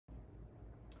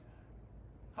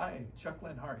Hi, Chuck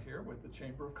Leonhardt here with the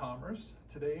Chamber of Commerce.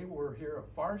 Today we're here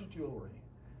at Farr's Jewelry,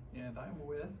 and I'm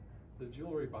with the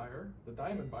jewelry buyer, the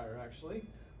diamond buyer actually,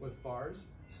 with Farr's,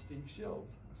 Steve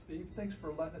Shields. Steve, thanks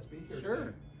for letting us be here Sure,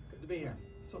 today. good to be here.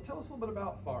 So tell us a little bit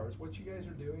about Farr's, what you guys are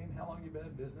doing, how long you've been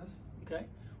in business. Okay,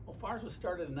 well, Farr's was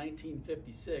started in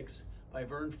 1956 by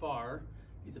Farr.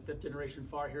 He's a fifth generation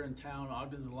Farr here in town.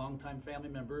 Ogden's a longtime family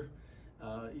member.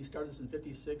 He started this in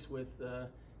 '56 with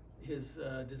his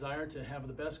desire to have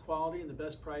the best quality and the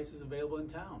best prices available in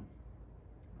town.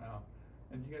 Wow.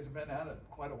 And you guys have been at it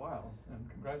quite a while, and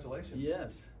congratulations.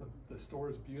 Yes. The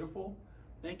store is beautiful.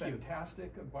 It's Thank a you.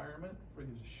 fantastic environment for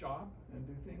you to shop and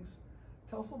do things.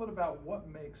 Tell us a little bit about what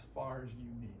makes Farr's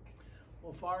unique.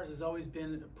 Well, Farr's has always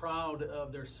been proud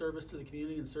of their service to the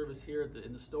community and service here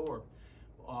in the store.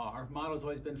 Our motto has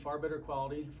always been far better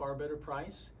quality, far better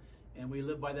price, and we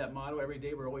live by that motto every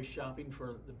day. We're always shopping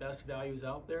for the best values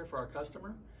out there for our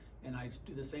customer, and I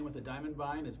do the same with the diamond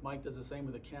buying, as Mike does the same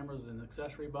with the cameras and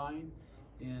accessory buying,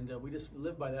 and we just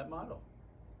live by that motto.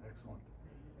 Excellent.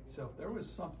 So if there was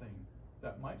something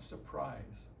that might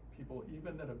surprise people,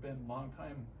 even that have been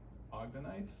longtime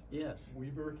Ogdenites, Yes.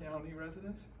 Weber County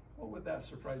residents, what would that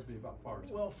surprise be about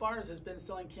Farr's? Well, Farr's has been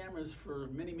selling cameras for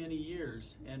many, many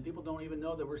years, and people don't even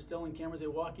know that we're selling cameras. They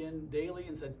walk in daily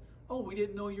and said, "Oh, we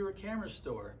didn't know you were a camera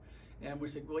store." And we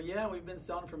said, "Well, yeah, we've been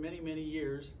selling for many, many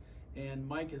years." And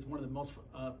Mike is one of the most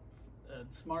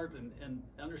smart and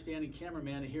understanding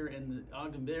cameraman here in the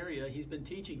Ogden area. He's been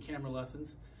teaching camera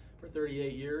lessons for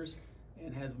 38 years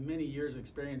and has many years of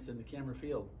experience in the camera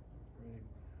field. Great.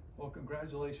 Well,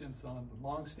 congratulations on the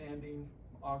long-standing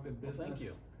Ogden business. Well, thank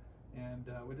you.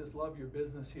 And we just love your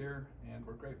business here, and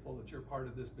we're grateful that you're part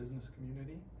of this business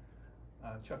community.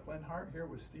 Chuck Leonhardt here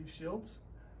with Steve Shields.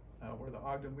 We're the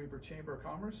Ogden-Weber Chamber of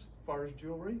Commerce, Farr's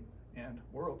Jewelry, and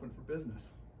we're open for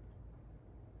business.